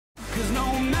'Cause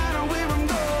no matter where I'm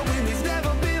going, there's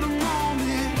never been a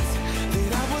moment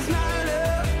that I was not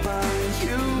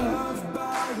loved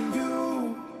by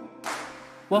you.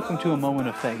 Welcome to A Moment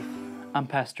of Faith. I'm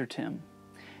Pastor Tim.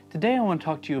 Today I want to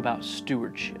talk to you about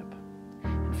stewardship.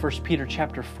 In 1 Peter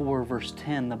chapter 4, verse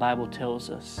 10, the Bible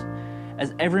tells us,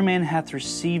 "As every man hath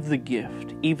received the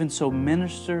gift, even so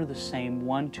minister the same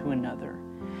one to another,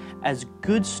 as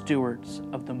good stewards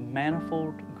of the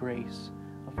manifold grace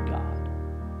of God."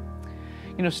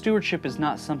 You know, stewardship is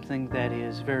not something that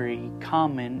is very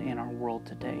common in our world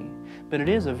today, but it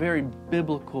is a very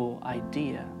biblical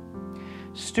idea.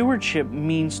 Stewardship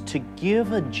means to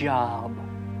give a job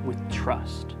with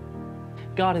trust.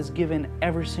 God has given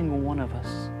every single one of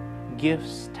us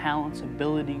gifts, talents,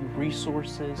 ability,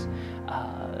 resources,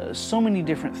 so many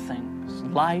different things,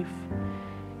 life.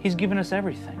 He's given us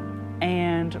everything.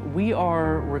 And we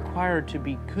are required to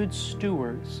be good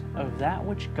stewards of that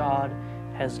which God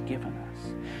has given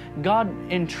us. God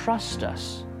entrusts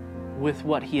us with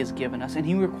what He has given us, and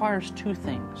He requires two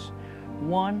things.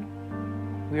 One,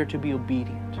 we are to be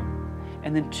obedient.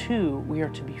 And then two, we are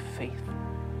to be faithful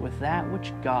with that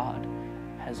which God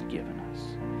has given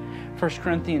us. 1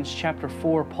 Corinthians chapter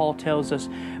 4, Paul tells us,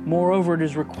 "Moreover, it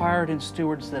is required in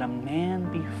stewards that a man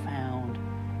be found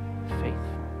faithful."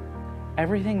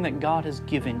 Everything that God has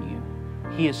given you,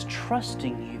 He is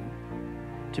trusting you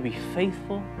to be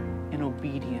faithful and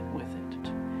obedient with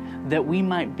it, that we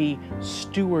might be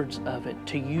stewards of it,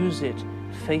 to use it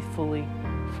faithfully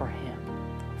for Him,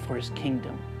 for His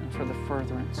kingdom, and for the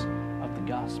furtherance of the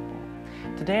gospel.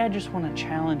 Today I just want to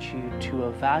challenge you to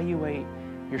evaluate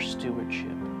your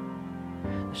stewardship.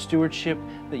 The stewardship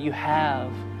that you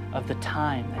have of the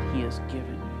time that He has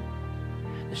given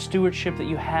you. The stewardship that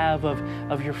you have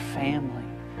of your family.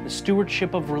 The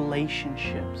stewardship of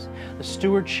relationships. The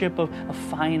stewardship of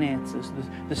finances.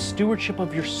 The stewardship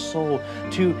of your soul.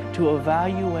 To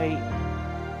evaluate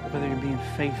whether you're being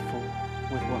faithful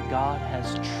with what God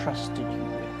has trusted you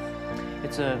with.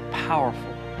 It's a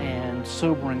powerful and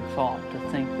sobering thought to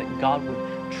think that God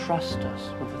would trust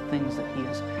us with the things that He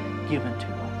has given to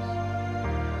us.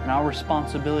 And our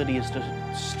responsibility is to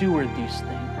steward these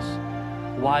things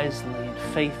wisely and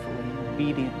faithfully and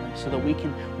obediently so that we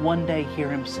can one day hear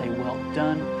Him say, "Well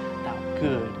done, thou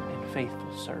good and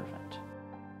faithful servant."